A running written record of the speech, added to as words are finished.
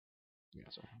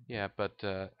missile. Yeah, but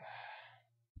Yeah.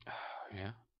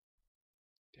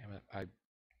 damn it, I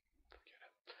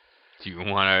Do you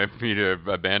want me to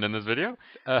abandon this video?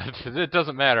 it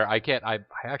doesn't matter. I can't. I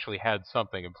actually had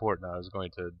something important I was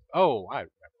going to. Oh, I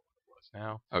remember what it was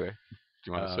now. Okay. Do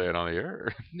you want to say it on the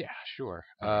air? Yeah, sure.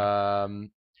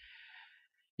 Okay.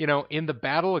 In the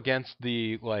battle against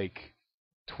the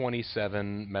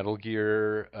 27 Metal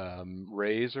Gear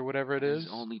Rays or whatever it is.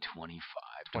 It's only 25.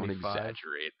 25? Don't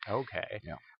exaggerate. Okay.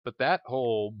 Yeah. But that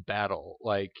whole battle,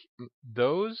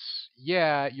 those,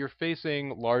 yeah, you're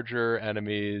facing larger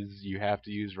enemies, you have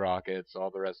to use rockets, all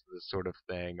the rest of this sort of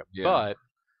thing. Yeah. But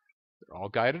they're all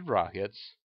guided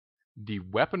rockets. The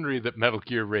weaponry that Metal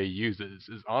Gear Ray uses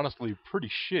is honestly pretty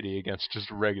shitty against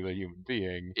just a regular human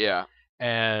being. Yeah.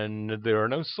 And there are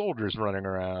no soldiers running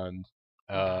around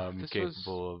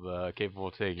capable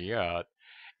of taking you out.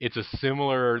 It's a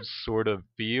similar sort of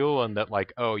feel, and that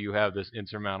you have this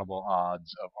insurmountable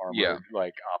odds of armored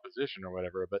opposition or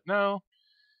whatever. But no,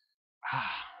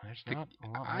 there's not a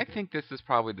lot. I think this is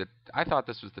probably I thought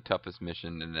this was the toughest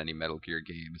mission in any Metal Gear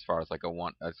game as far as a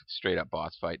straight up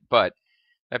boss fight. But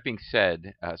that being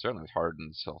said, certainly was harder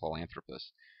than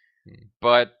Sahelanthropus.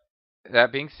 But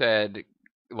that being said,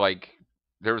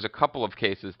 there was a couple of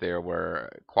cases there where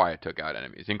Quiet took out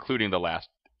enemies, including the last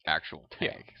actual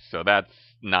tank. Yeah. So that's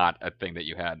not a thing that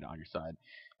you had on your side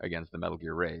against the Metal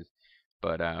Gear Rays.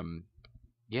 But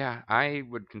yeah, I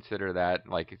would consider that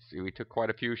we took quite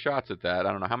a few shots at that.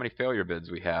 I don't know how many failure bids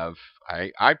we have.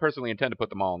 I personally intend to put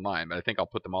them all online, but I think I'll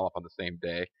put them all up on the same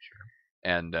day. Sure.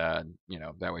 And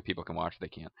that way people can watch if they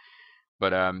can't.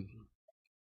 But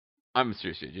I'm Mr.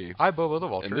 CG. Hi, Bobo the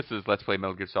Vulture. And this is Let's Play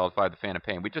Metal Gear Solid 5: The Phantom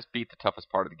Pain. We just beat the toughest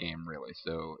part of the game, really,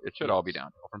 so it should all be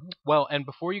downhill from here. Well, and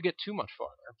before you get too much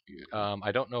farther,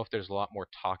 I don't know if there's a lot more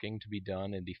talking to be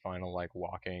done in the final,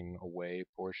 walking away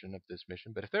portion of this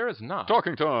mission, but if there is not...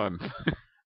 Talking time!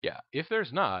 Yeah, if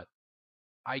there's not,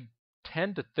 I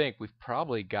tend to think we've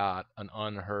probably got an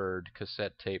unheard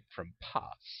cassette tape from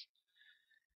Paz.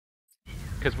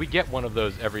 Because we get one of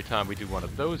those every time we do one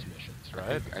of those missions,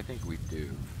 right? I think we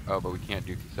do. Oh, but we can't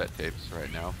do cassette tapes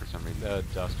right now for some reason.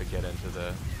 Dust to get into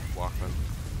the Walkman.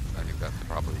 I think that's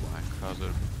probably why. Cause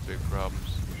of big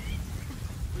problems.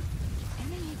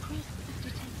 Enemy presence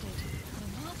detected. The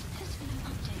map has been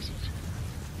updated.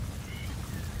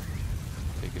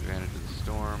 Take advantage of the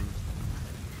storm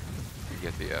and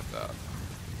get the F out.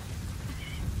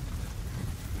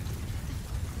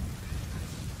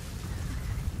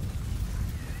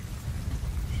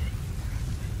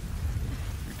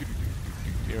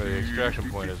 You know where the extraction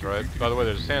point is, right? By the way,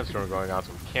 there's a sandstorm going on,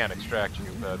 so we can't extract you,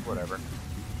 but whatever.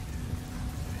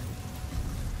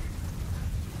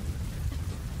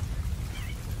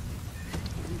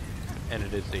 And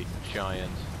it is a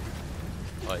giant,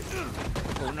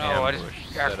 oh no, I just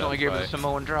accidentally gave it a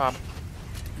Samoan drop.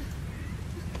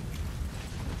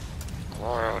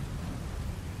 Lord.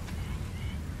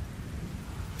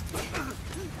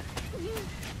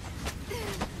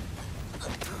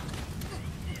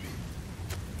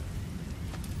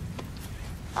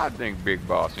 I think Big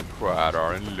Boss and Quiet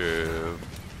are in love.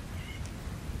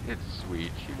 It's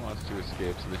sweet. She wants to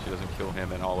escape so that she doesn't kill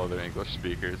him and all other English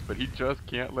speakers, but he just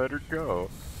can't let her go.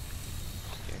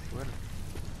 Can't let her.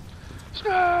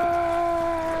 Snake!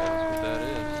 That's what that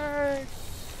is.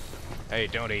 Hey,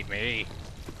 don't eat me.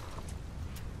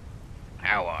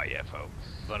 How are you, folks?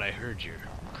 But I heard you're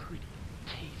pretty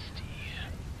tasty.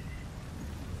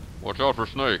 Watch out for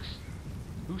snakes.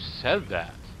 Who said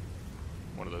that?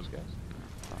 One of those guys.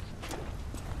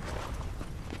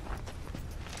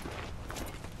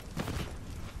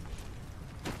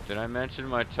 Did I mention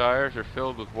my tires are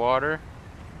filled with water?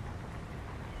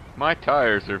 My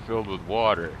tires are filled with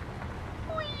water.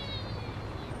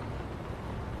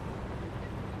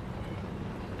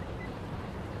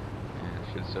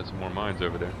 Yeah, should have set some more mines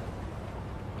over there.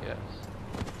 Yes.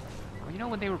 Well, you know,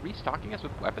 when they were restocking us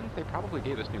with weapons, they probably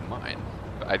gave us new mines.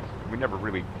 But we never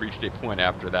really reached a point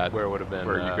after that where it would have been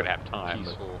where you could have time.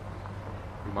 Peaceful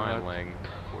mine laying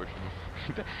portion.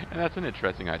 And that's an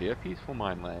interesting idea, peaceful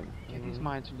mine laying. Get these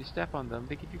mines, when you step on them,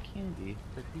 they give you candy.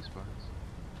 They're peace bars.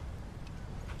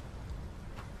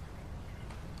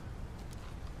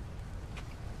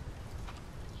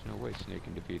 There's no way Snake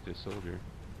can defeat this soldier.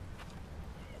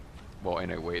 Well, in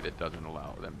a way that doesn't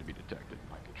allow them to be detected.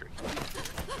 Might be tricky.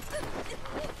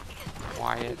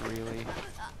 Quiet, really?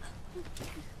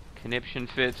 Conniption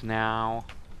fits now.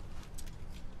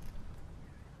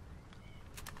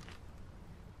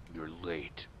 You're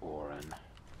late, Oren.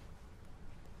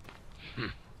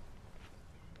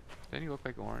 Doesn't he look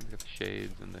like Oren? With the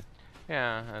shades and the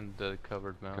Yeah, and the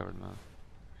covered mouth. covered mouth.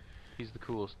 He's the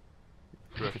coolest.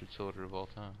 Russian soldier of all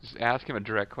time. Just ask him a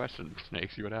direct question,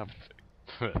 Snake. See what happens.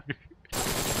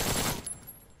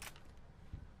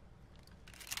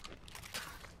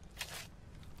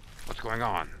 What's going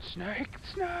on? Snake!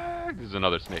 Snake! This is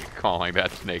another snake calling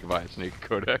that snake via snake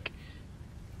codec.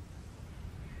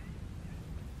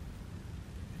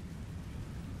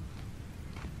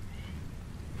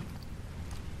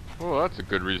 Well, that's a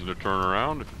good reason to turn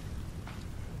around.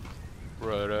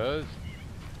 Brothers.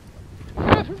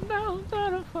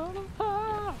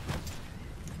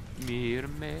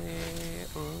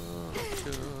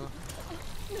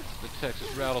 The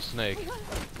Texas rattlesnake.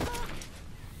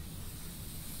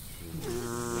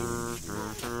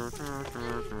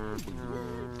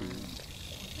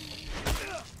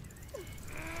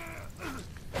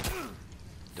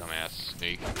 Dumbass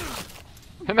snake.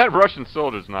 And that Russian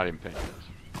soldier's not even paying attention.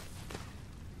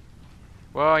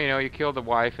 Well, you know, you killed the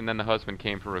wife, and then the husband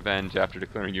came for revenge after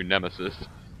declaring you nemesis.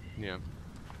 Yeah.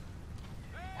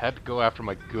 Had to go after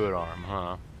my good arm,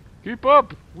 huh? Keep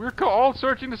up! We're all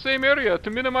searching the same area to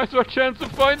minimize our chance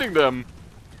of finding them.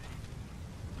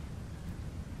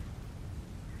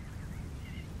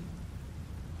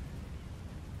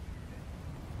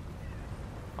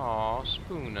 Aw,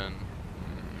 spoonin'.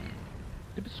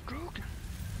 It was stroke.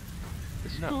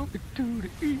 No. To the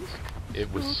east.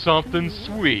 It was something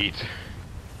sweet.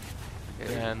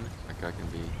 Then like I can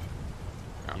be.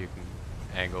 Oh. you can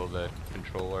angle the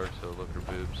controller to look at her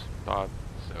boobs. Thought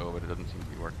so, but it doesn't seem to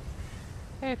be working.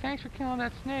 Hey, thanks for killing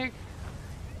that snake.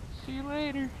 See you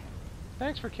later.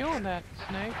 Thanks for killing that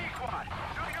snake. P-Quad, do you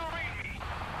read me?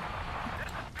 This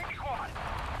is P-Quad.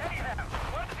 Ahab,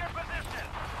 what's your position?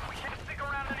 We can't stick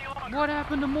around any longer. What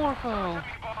happened to Morpho? Talk to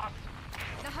me, boss.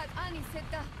 Lahat ani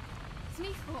seta.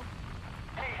 Snicho.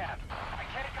 Ahab, I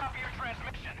can't copy your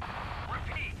transmission.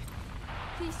 Repeat.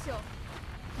 Pisho.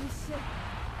 Mishe.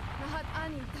 Lahat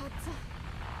ani tatsa.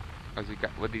 Oh,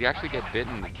 did he actually get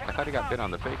bitten? I thought he got bit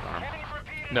on the fake arm. Can you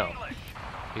repeat in No. English?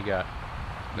 He got.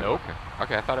 No, Nope. okay.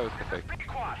 Okay, I thought it was the fake.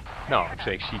 P-Quad. No, I'm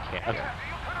saying she can't. Ahab, do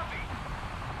you copy?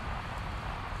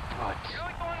 What? Do you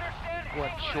understand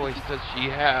What English? choice does she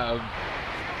have?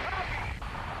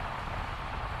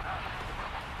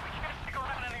 We can't stick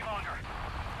around any longer.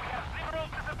 We have zero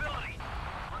visibility.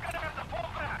 We're gonna have to pull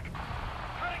back.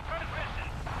 Cutting transmission.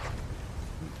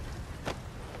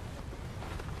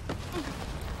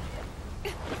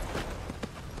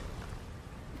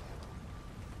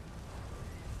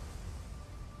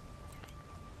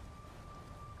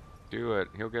 Do it.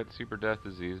 He'll get super death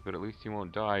disease, but at least he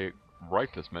won't die right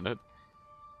this minute.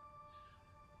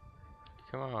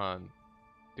 Come on.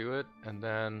 Do it, and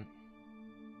then.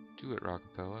 Do it,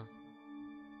 Rockapella.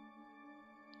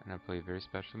 And I play very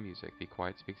special music. Be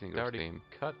Quiet Speaks I English already theme.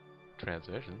 cut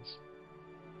transitions.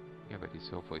 Yeah, but he's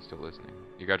hopefully still listening.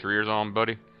 You got your ears on,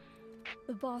 buddy?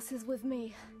 The boss is with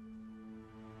me.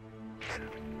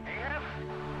 Ahab?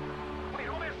 Wait,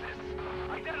 who is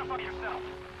this? Identify yourself.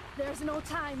 There's no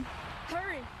time.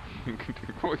 Hurry.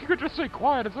 Well, you could just say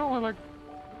quiet. It's only like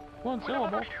one Where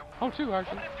syllable. are you? Oh, two,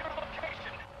 actually. What is your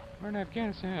location? We're in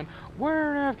Afghanistan.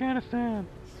 We're in Afghanistan.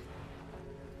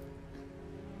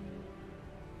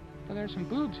 But there's some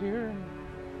boobs here. And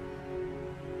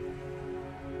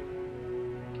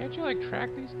can't you, like, track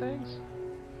these things?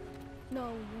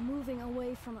 No, you're moving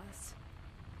away from us.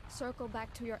 Circle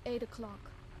back to your 8 o'clock.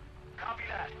 Copy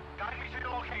that. Guide me to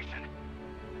your location.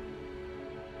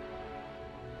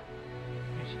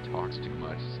 She talks too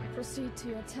much. It's like, Proceed to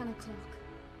your 10 o'clock.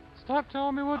 stop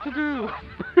telling me what to do.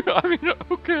 I mean,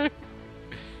 okay.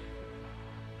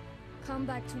 Come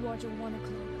back towards your 1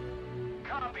 o'clock.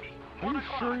 Copy. Are 1 you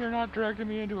o'clock. sure you're not dragging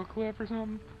me into a cliff or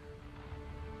something?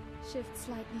 Shift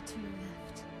slightly to your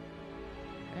left.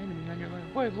 Enemy on your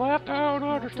left. Wait, left? I don't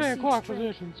Now understand proceed clock straight.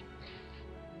 positions.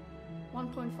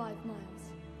 1.5 miles.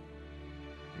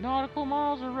 Nautical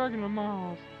miles or regular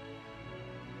miles?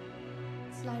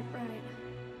 Slight right.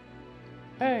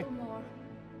 Hey. A little more.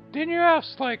 Didn't you have,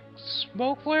 like,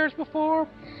 smoke flares before?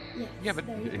 Yes, Yeah, but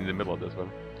there you in go. the middle of this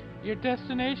one. Your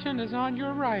destination is on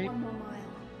your right. 1 more mile.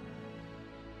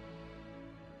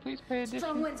 Please pay attention.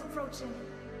 Strong winds approaching.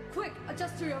 Quick,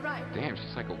 adjust to your right. Damn,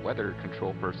 she's like a weather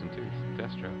control person too.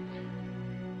 Deathstroke.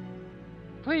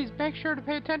 Please make sure to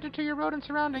pay attention to your road and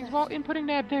surroundings while inputting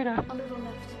nav data. A little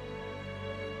left.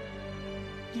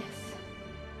 Yes.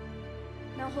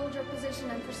 Now hold your position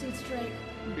and proceed straight.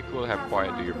 It'd be cool to have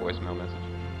quiet do your voicemail message.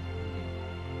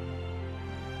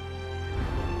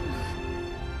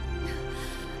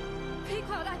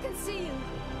 Pequod, I can see you.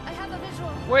 I have a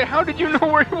visual. Wait, how did you know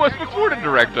where he was before to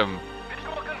direct him?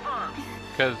 Visual confirmed.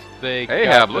 Because they.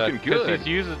 Ahab, got the- looking good.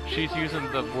 She's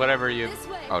using the whatever you. This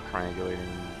way. Oh, triangulating.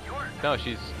 No,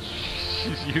 she's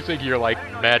She's using your, like,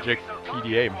 magic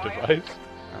PDA device.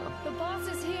 The boss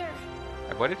is here.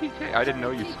 What did he say? I didn't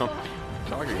know you saw me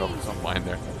talking over some line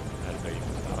there. I didn't know you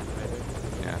could stop, maybe.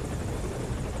 Yeah.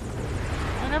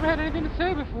 I never had anything to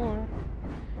say before.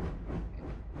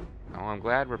 Oh, I'm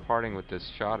glad we're parting with this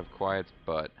shot of Quiet's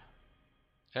butt.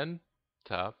 And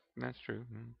top. That's true.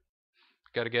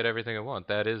 Gotta get everything I want.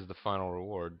 That is the final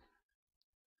reward.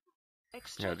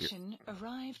 Extraction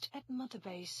arrived at Mother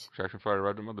Base. Extraction fighter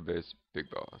arrived at Mother Base. Big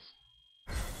boss.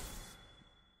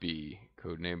 B.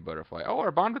 Codename Butterfly. Oh,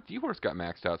 our bond with D-Horse got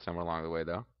maxed out somewhere along the way,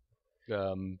 though.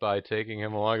 By taking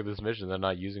him along with this mission, they're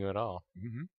not using him at all.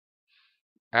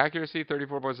 Accuracy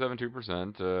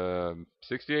 34.72%.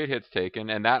 68 hits taken,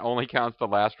 and that only counts the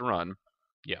last run.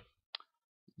 Yeah.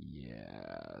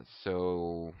 Yeah.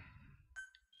 So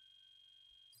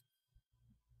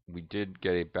we did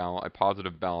get a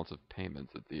positive balance of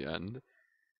payments at the end.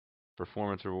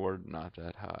 Performance reward not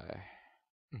that high.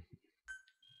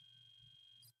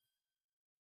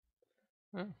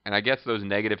 And I guess those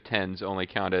negative 10s only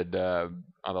counted on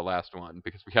the last one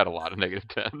because we had a lot of negative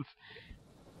 10s.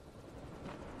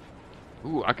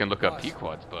 Ooh, I can look up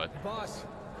Pequod's butt. Boss.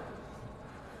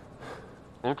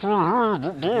 I can't hear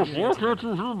you, boss. Why can't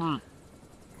you hear me?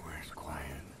 Where's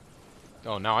Quiet?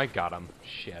 Oh, now I got him.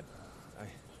 Shit.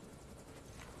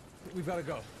 We've got to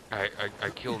go. I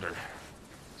killed her.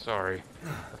 Sorry.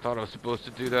 I thought I was supposed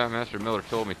to do that. Master Miller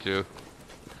told me to.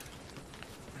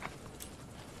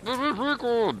 This is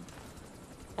Pequod.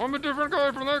 I'm a different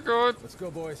guy from that guy. Let's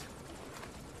go, boys.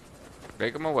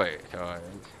 Take him away,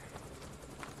 Tides.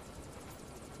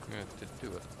 Yeah, to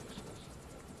do it.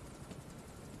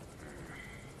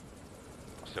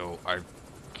 So I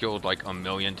killed like a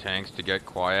million tanks to get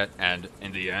Quiet, and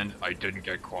in the end, I didn't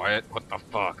get Quiet. What the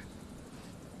fuck?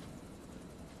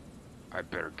 I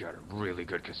better get a really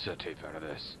good cassette tape out of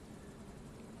this.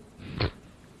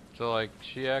 So, like,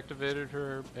 she activated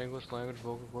her English language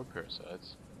vocal cord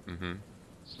parasites.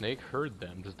 Snake heard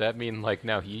them. Does that mean, like,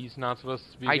 now he's not supposed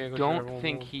to speak I English? don't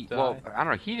think he... Well, I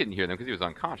don't know. He didn't hear them because he was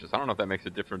unconscious. I don't know if that makes a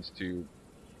difference to...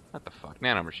 What the fuck?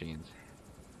 Nanomachines.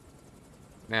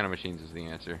 Nanomachines is the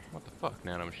answer. What the fuck,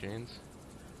 nanomachines?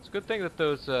 It's a good thing that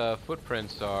those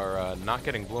footprints are not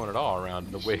getting blown at all around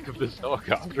in the wake of this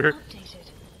helicopter.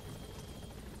 Updated.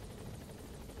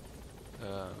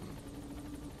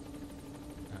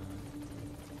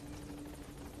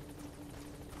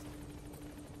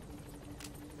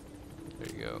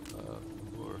 There you go.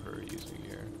 Who are her using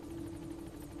here?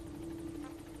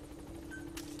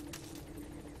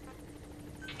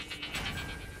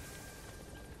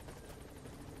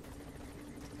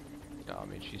 No, I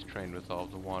mean she's trained with all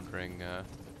the wandering.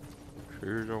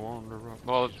 She's a wanderer.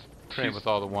 Well, it's trained with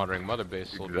all the wandering mother base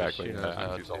soldiers. Exactly. She knows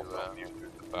how She's to. also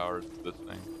devours this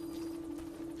thing.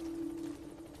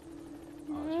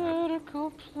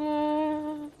 Medical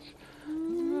plant.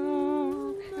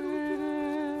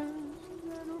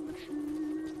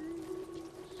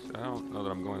 So I don't know that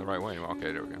I'm going the right way anymore.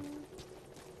 Okay, there we go.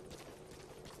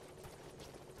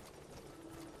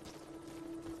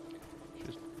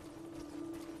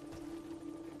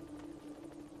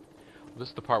 This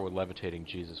is the part where levitating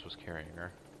Jesus was carrying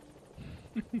her.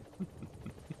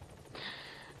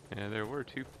 Yeah, there were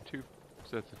two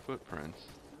sets of footprints.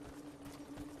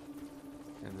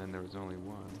 And then there was only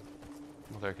one.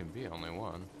 Well, there can be only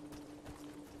one.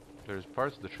 There's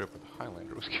parts of the trip where the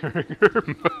Highlander was carrying her.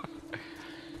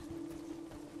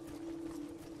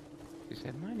 She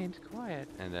said, "My name's Quiet."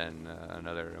 And then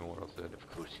another immortal said, "Of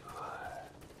course you are."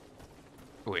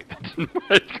 Wait,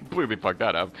 I completely fucked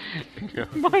that up.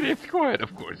 My name's Quiet.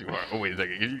 Of course you are. Oh, wait a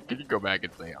second. Can you go back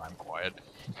and say, "I'm Quiet"?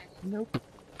 Nope.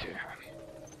 Damn.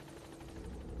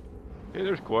 Hey,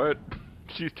 there's Quiet.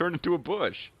 She's turned into a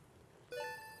bush.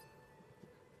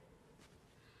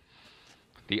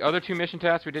 The other two mission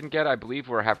tasks we didn't get, I believe,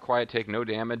 were have Quiet take no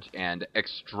damage and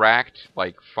extract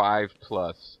like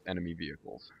 5+ enemy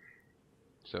vehicles.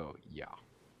 So, yeah.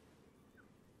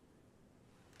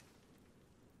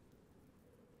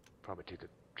 Probably take a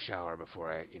shower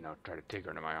before I, try to take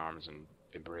her into my arms and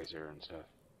embrace her and stuff.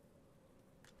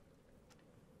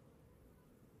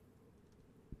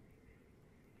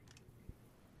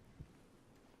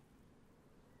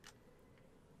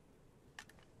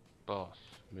 Boss,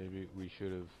 maybe we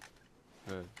should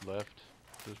have left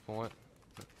at this point.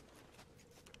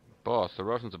 Boss, the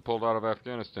Russians have pulled out of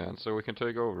Afghanistan, so we can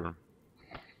take over.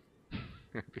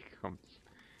 It becomes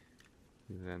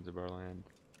Zanzibar land.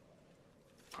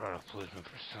 Product placement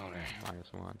for Sony.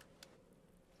 -1.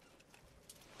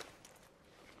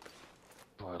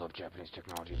 Boy, I love Japanese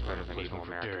technology better than evil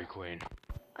America. Dairy Queen.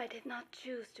 I did not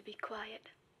choose to be quiet.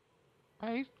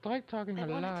 I like talking I a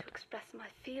wanted lot. to express my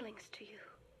feelings to you.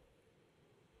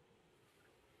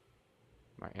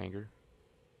 My anger.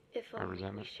 If My only we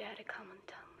resentment. shared a common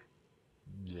tongue.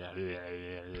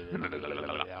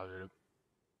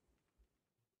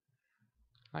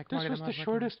 Like This was the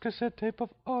shortest cassette tape of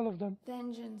all of them.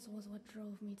 Vengeance was what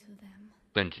drove me to them.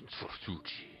 Vengeance for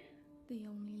Suchi. The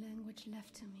only language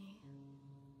left to me.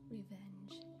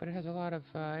 Revenge. But it has a lot of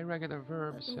irregular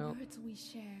verbs, But the so... words we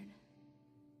shared.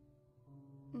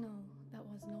 No, that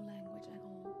was no language at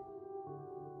all.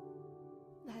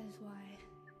 That is why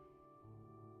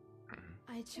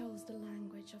I chose the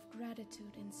language of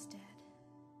gratitude instead,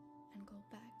 and go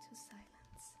back to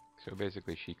silence. So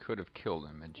basically, she could have killed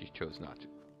him, and she chose not to.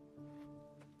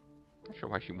 Not sure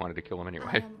why she wanted to kill him I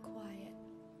anyway. am quiet.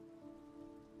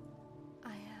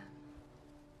 I am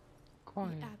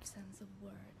Quiet. the absence of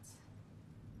words.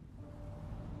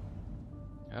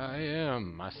 I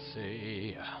am, I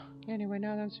say. Anyway,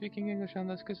 now that I'm speaking English on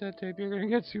this cassette tape, you're gonna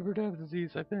get super death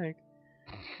disease, I think.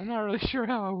 I'm not really sure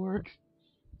how it works.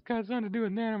 It's got something to do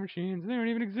with nanomachines. They don't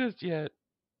even exist yet.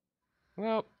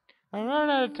 Well, I'm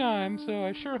running out of time, so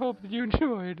I sure hope that you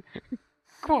enjoyed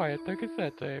Quiet, the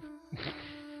cassette tape.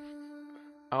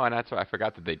 Oh, and that's why I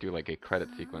forgot that they do like a credit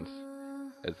sequence,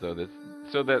 as though this.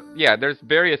 So that yeah, there's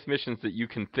various missions that you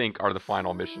can think are the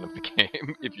final mission of the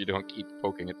game if you don't keep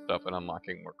poking at stuff and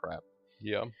unlocking more crap.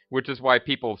 Yeah. Which is why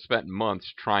people spent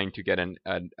months trying to get an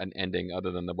ending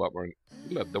other than the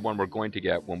one we're going to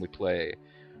get when we play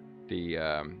the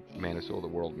Man Who Sold the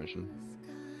World mission.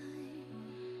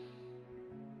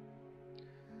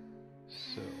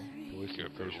 So,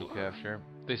 ballistic facial capture.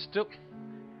 They still...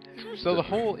 So the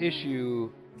whole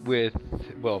issue with...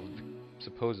 Well,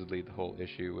 supposedly the whole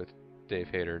issue with Dave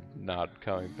Hayter not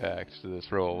coming back to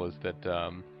this role was that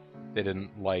they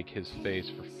didn't like his face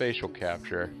for facial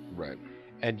capture. Right.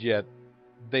 And yet,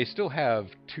 they still have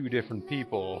two different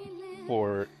people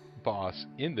for boss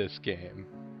in this game.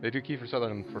 They do Kiefer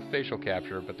Sutherland for facial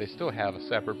capture, but they still have a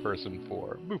separate person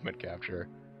for movement capture.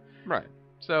 Right.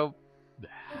 So,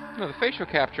 no, the facial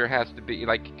capture has to be,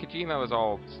 like, Kojima was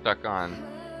all stuck on,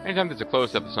 anytime there's a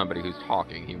close-up of somebody who's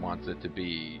talking, he wants it to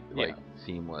be, like,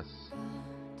 seamless.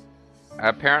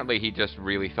 Apparently, he just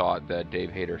really thought that Dave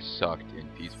Hayter sucked in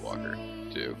Peace Walker,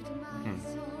 too.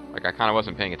 Like, I kind of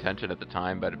wasn't paying attention at the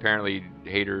time, but apparently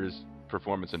Hayter's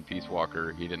performance in Peace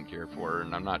Walker, he didn't care for,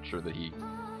 and I'm not sure that he...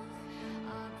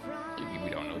 We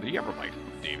don't know that he ever liked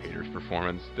Dave Hayter's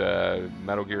performance.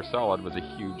 Metal Gear Solid was a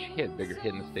huge hit, bigger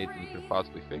hit in the States than you could have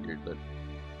possibly figured, but...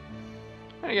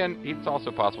 And again, it's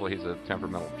also possible he's a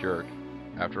temperamental jerk.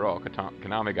 After all,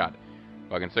 Konami got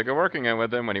fucking sick of working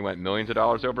with him when he went millions of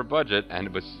dollars over budget, and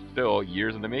it was still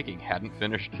years in the making, hadn't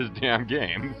finished his damn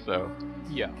game, so...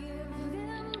 Yeah.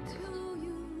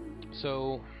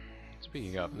 So,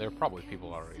 speaking of, there are probably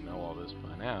people already know all this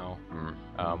by now,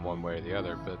 one way or the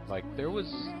other, but, like, there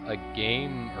was a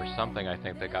game or something, I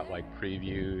think, that got, like,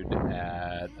 previewed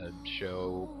at a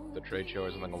show, the trade show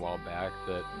or something a while back,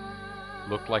 that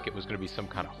looked like it was going to be some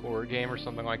kind of horror game or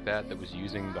something like that, that was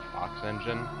using the Fox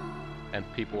engine, and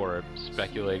people were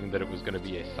speculating that it was going to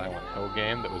be a Silent Hill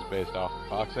game that was based off the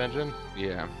Fox engine.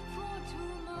 Yeah.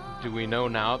 Do we know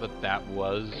now that that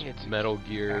was Metal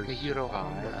Gear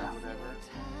Survive?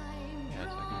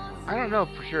 I don't know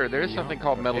for sure. There is something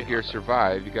called Metal Gear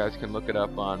Survive. You guys can look it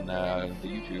up on the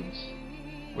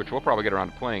YouTubes, which we'll probably get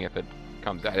around to playing if it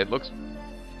comes out. It looks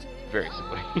very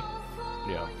silly.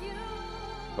 Yeah.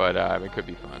 But it could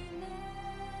be fun.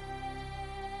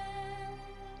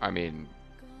 I mean,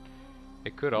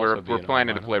 it could also be we're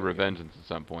planning to play Revengeance at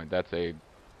some point. That's a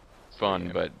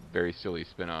fun but very silly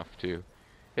spin-off too.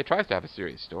 It tries to have a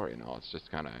serious story and all. It's just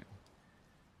kind of...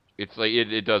 It's like,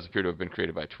 it does appear to have been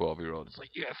created by a 12-year-old. It's like,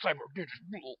 yeah, Cyber Ninja.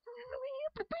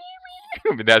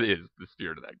 I mean, that is the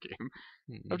spirit of that game.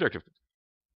 Objective.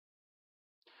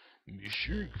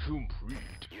 Mission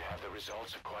complete. You have the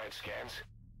results of quiet scans?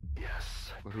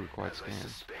 Yes. What are quiet As scans? I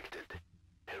suspected,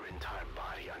 her entire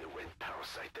body underwent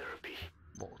parasite therapy.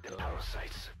 Well, The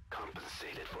parasites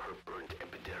compensated for her burnt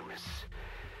epidermis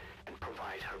and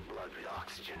provide her blood with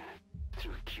oxygen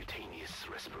through cutaneous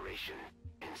respiration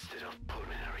instead of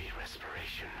pulmonary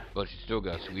respiration. But she still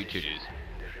got In sweet addition, titties.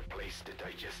 they replaced the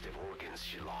digestive organs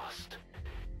she lost,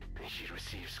 and she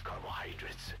receives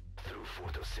carbohydrates through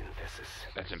photosynthesis.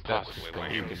 That's impossible.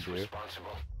 Skullface You can is do.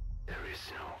 responsible. There is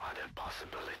no other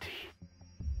possibility.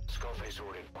 Skullface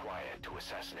ordered Quiet to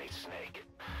assassinate Snake.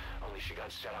 Only she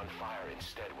got set on fire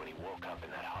instead when he woke up in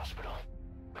that hospital.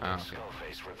 But then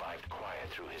Skullface revived Quiet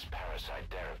through his parasite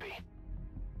therapy,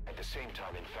 at the same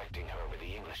time infecting her with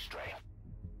the English strain.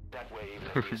 That way, even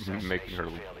if the assassination Making her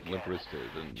failed limp again, wristed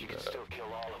and she could still kill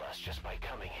all of us just by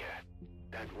coming here.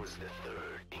 That was the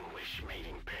third English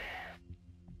mating pair.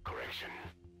 Correction.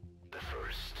 The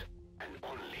first and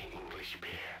only English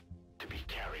pair to be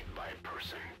carried by a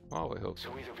person. well, we hope so.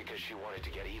 So either because she wanted to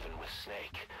get even with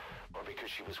Snake, or because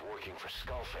she was working for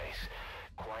Skullface,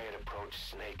 Quiet approached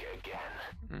Snake again.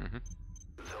 Mm-hmm.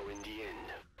 Though in the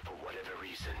end, for whatever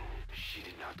reason, she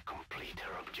did not complete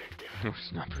her objective.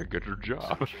 It's not very good at her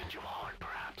job. Some change of heart,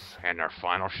 perhaps. And our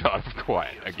final shot of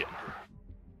Quiet Here's again. from her.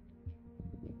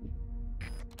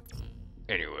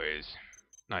 Anyways,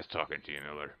 nice talking to you,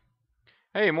 Miller.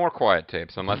 Hey, more Quiet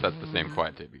tapes, unless that's the same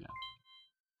Quiet tape again.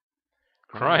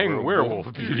 Crying werewolf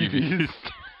BBs.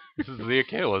 This is the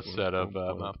Achilles setup.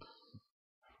 Now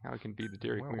we can be the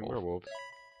Dairy Queen Werewolf. werewolves.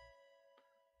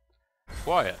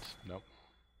 Quiet. Nope.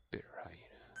 Bitter hyena.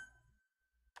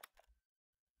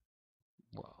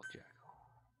 Wild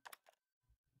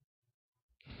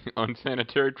jackal.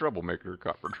 Unsanitary troublemaker,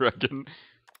 copper dragon.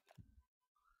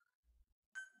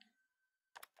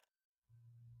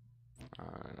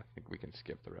 I think we can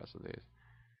skip the rest of these.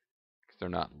 Because they're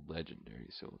not legendary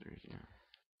soldiers, yeah.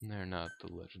 They're not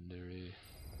the legendary.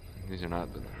 These are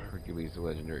not the Hercules the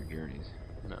Legendary Journeys.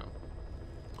 No.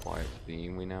 Quiet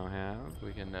theme we now have.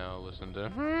 We can now listen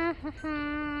to.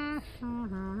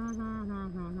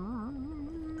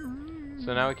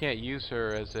 So now we can't use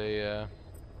her as a.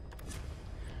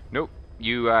 Nope.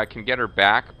 You can get her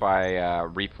back by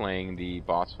replaying the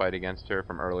boss fight against her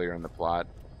from earlier in the plot.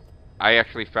 I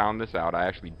actually found this out. I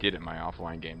actually did it in my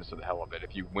offline game just for the hell of it.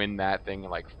 If you win that thing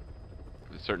like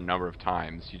a certain number of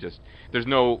times, you just there's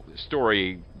no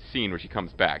story scene where she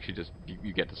comes back. She just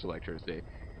you get to select her as a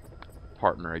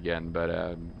partner again, but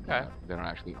they don't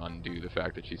actually undo the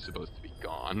fact that she's supposed to be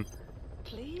gone.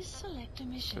 Please select a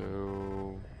mission.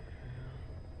 So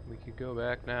We could go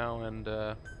back now and.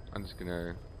 I'm just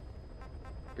gonna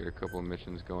get a couple of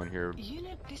missions going here,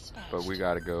 Unit dispatched. but we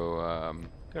gotta go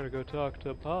Gotta go talk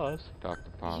to Paz. talk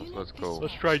to Paz. Unit Let's go. dispatched.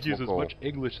 Let's try to use We'll as go much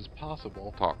English as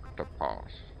possible. talk to Paz.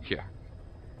 Yeah.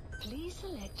 Please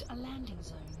select a landing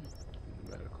zone.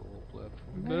 Medical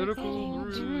platform. Heading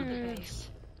to Mother Base.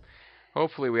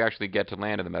 Hopefully we actually get to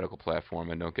land on the medical platform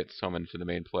and don't get summoned to the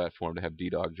main platform to have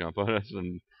D-Dog jump on us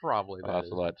and Probably that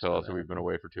Ocelot tell us that we've been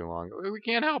away for too long. We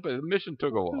can't help it. The mission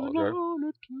took a while.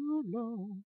 Okay? Too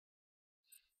long.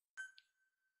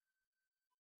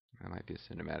 That might be a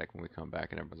cinematic when we come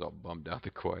back and everyone's all bummed out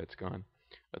that Quiet's gone.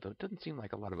 Although it doesn't seem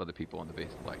like a lot of other people on the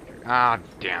base liked her. Ah,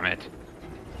 damn it.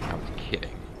 I was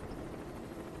kidding.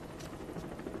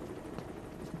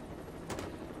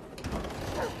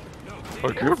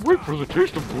 I can't wait for the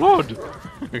taste of blood!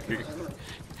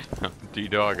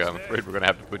 D-Dog, I'm afraid we're gonna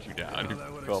have to put you down.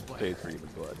 You felt the taste for human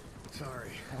blood.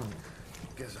 Sorry.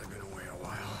 Guess I've been away a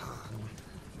while.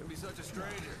 Don't be such a stranger.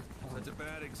 That's a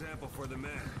bad example for the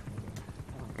men.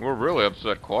 We're really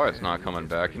upset Quiet's not coming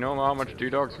back. You know how much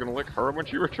D-Dog's gonna lick her when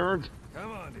she returns?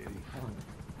 Come on, Diddy.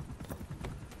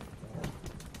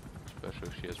 Especially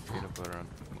if she has peanut butter on.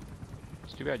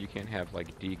 It's too bad you can't have,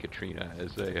 like, D. Katrina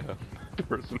as a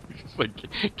person who just, like,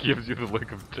 gives you the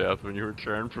lick of death when you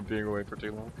return from being away for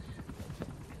too long.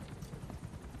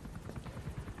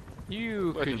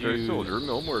 You could Legendary use soldier,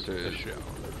 no more to the show.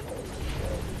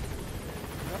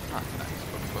 That's not nice.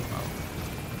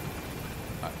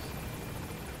 Nice.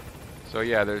 So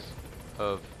yeah, there's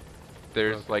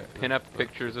Okay, like pin-up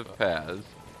pictures of Paz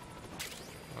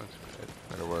That's great.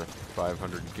 that are worth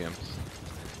 500 gimps.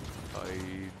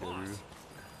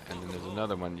 And then there's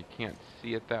another one, you can't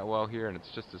see it that well here, and it's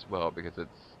just as well because it's...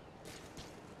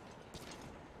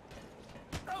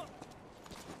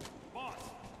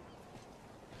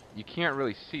 You can't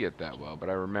really see it that well, but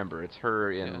I remember it's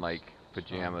her in Yes. like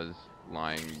pajamas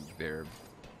lying there.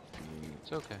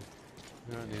 It's okay.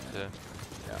 You don't need to.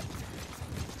 Yeah.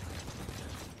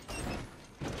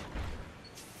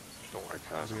 Don't worry,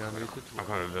 Paz. I'm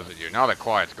gonna visit you. Now that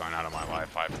Quiet's gone out of my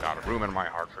life, I've got a room in my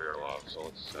heart for your love, so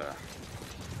it's You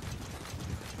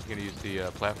gonna use the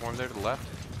platform there to the left?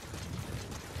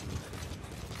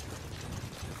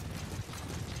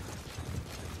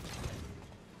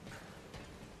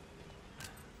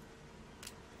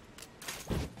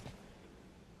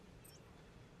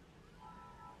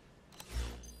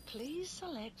 Please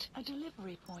select a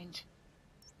delivery point.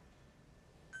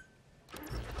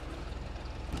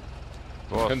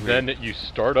 boss. And then you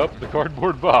start up the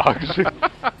cardboard box.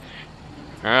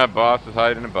 Boss is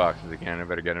hiding in boxes again. I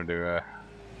better get him to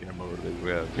get him over to the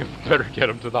web. Better get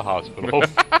him to the hospital. The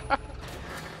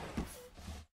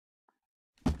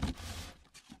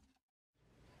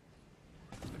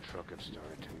truck had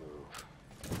started to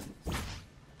move.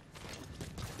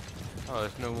 Oh,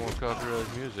 there's no more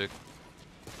copyrighted music.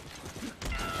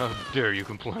 How dare you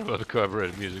complain about the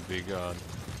copyrighted music being gone?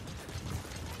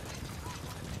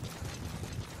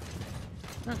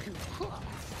 Okay.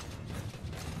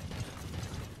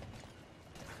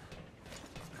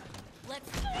 Let's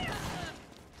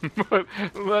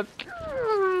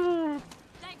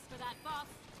Thanks for that, boss.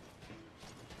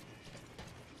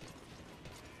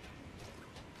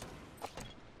 Put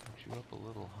you up a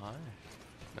little high.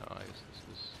 No, I guess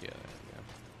this is yeah.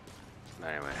 There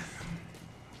Anyway.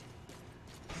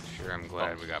 Sure, I'm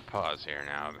glad we got pause here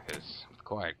now because with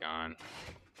Quiet gone.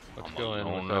 Let's I'm go in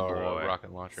alone, with our boy.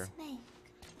 rocket launcher. Snake.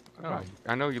 Oh,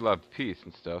 I know you love peace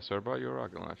and stuff, so I brought you a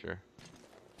rocket launcher.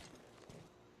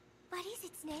 What is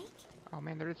it, Snake? Oh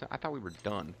man, there isn't. I thought we were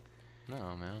done. No,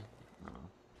 man. Oh.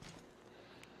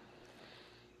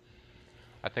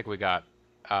 I think we got.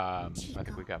 I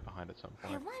think we got behind at some I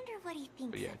point. wonder what he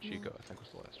thinks But yeah, of me. Chico, I think was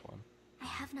the last one. I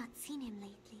have not seen him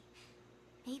lately.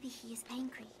 Maybe he is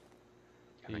angry.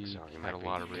 I think so. You He might had a be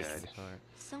lot of dead. reasons. Sorry.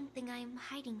 Something I am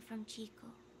hiding from Chico.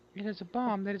 It is a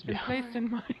bomb that has been placed in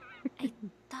my. I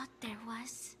thought there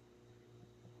was.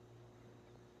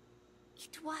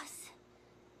 It was.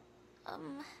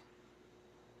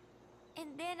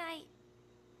 And then I.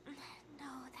 No,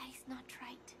 that is not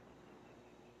right.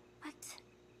 But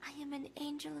I am an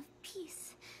angel of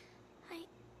peace.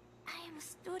 I am a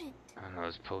student. I don't know,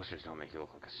 those posters don't make you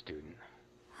look like a student.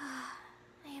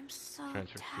 I am so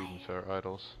Transfer students tired. are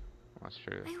idols. That's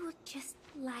true. I will just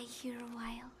lie here a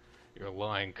while. You're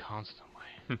lying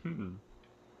constantly.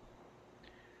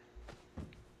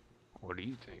 What do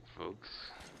you think, folks?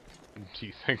 Do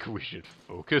you think we should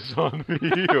focus on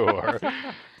me, or?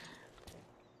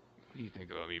 What do you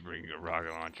think about me bringing a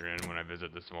rocket launcher in when I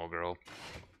visit the small girl?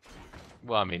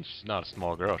 Well, I mean, she's not a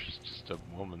small girl. She's just a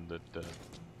woman that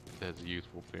has a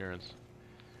youthful appearance.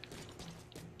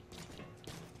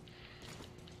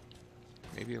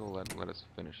 Maybe it'll let us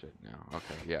finish it now.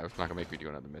 Okay, yeah, it's not gonna make me do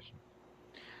another mission.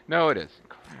 No, it is.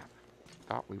 Crap.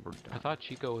 Thought we were done. I thought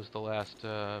Chico was the last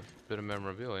bit of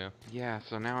memorabilia. Yeah,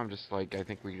 so now I'm just like, I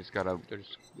think we just gotta.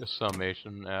 There's a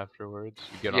summation afterwards.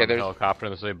 You get Yeah, on the there's- helicopter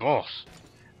and they say, "Boss,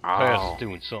 Paz Oh, is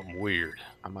doing something weird."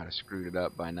 I might have screwed it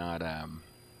up by not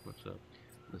What's up?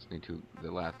 listening to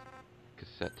the last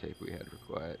cassette tape we had for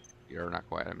Quiet. Or not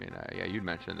Quiet. I mean, yeah, you'd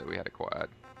mentioned that we had a Quiet.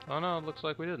 Oh no, it looks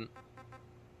like we didn't.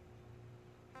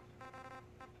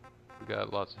 We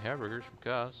got lots of hamburgers from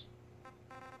Kaz.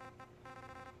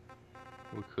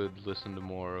 We could listen to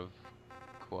more of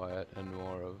Quiet and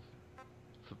more of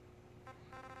the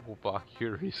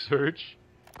Wobaki research.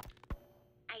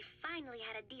 I finally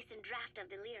had a decent draft of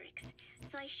the lyrics,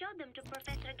 so I showed them to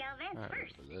Professor Galvez I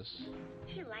first. remember this.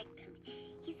 He liked them.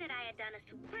 He said I had done a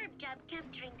superb job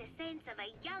capturing the sense of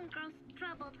a young girl's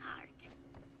troubled heart.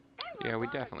 Yeah, we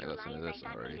definitely listened to this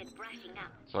already.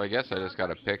 So I guess I just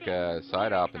gotta pick a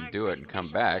side op and do it and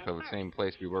come back to the same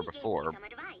place we were before.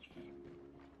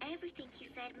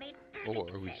 Or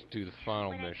we just do the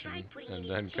final mission and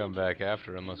then come back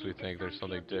after, unless we think there's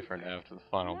something different after the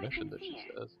final mission that she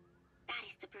says.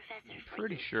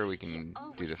 Pretty sure we can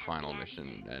do the final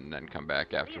mission and then come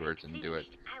back afterwards and do it.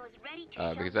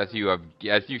 Because as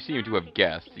you seem to have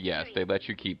guessed, yes, they let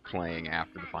you keep playing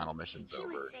after the final mission's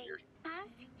over.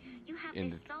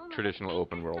 In the traditional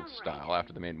open world style,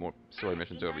 after the main story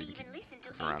mission's over, you can keep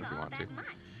goofing around if you want to.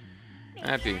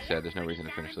 That being said, there's no reason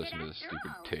to finish listening to this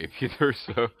stupid tape either,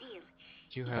 so...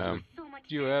 You have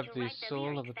the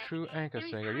soul of a true Anka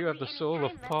singer. You have the soul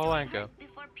of Paul Anka.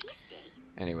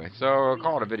 Anyway, so I'll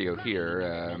call it a video here,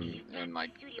 and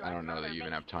like, I don't know that you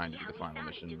even have time to do the final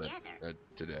mission, but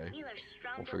today.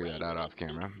 We'll figure that out off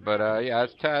camera. But yeah,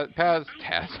 it's Paz.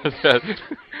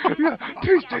 Yeah,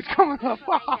 Tuesday's coming up!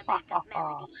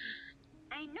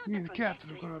 Me and the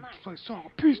captain are gonna play song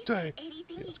on Peace Day.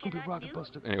 Yeah, it's gonna be rocket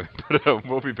busted. Anyway, but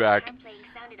we'll be back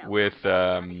with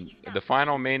the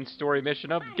final main story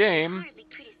mission of the game.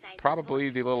 Probably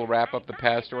the little wrap up, the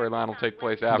Paz storyline will take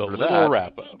place after the that. little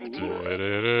wrap up.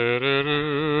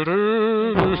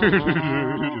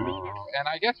 And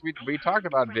I guess we talked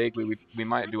about vaguely we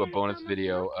might do a bonus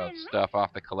video of stuff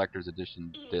off the collector's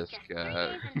edition disc.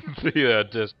 The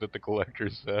disc that the collector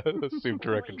assumed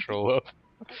direct control of.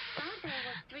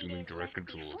 Assuming direct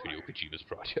control of Hideo Kojima's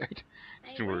project.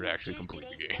 So we're actually complete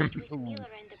the game.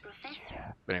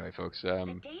 But anyway, folks,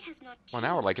 well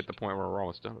now we're like at the point where we're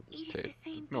almost done with this tape.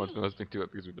 No one's been listening to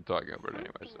it because we've been talking about it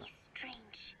anyway, so.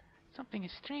 Something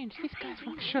is strange. These guys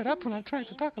won't shut up when I'm trying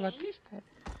to talk about peace.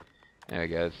 Anyway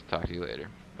guys, talk to you later.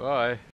 Bye.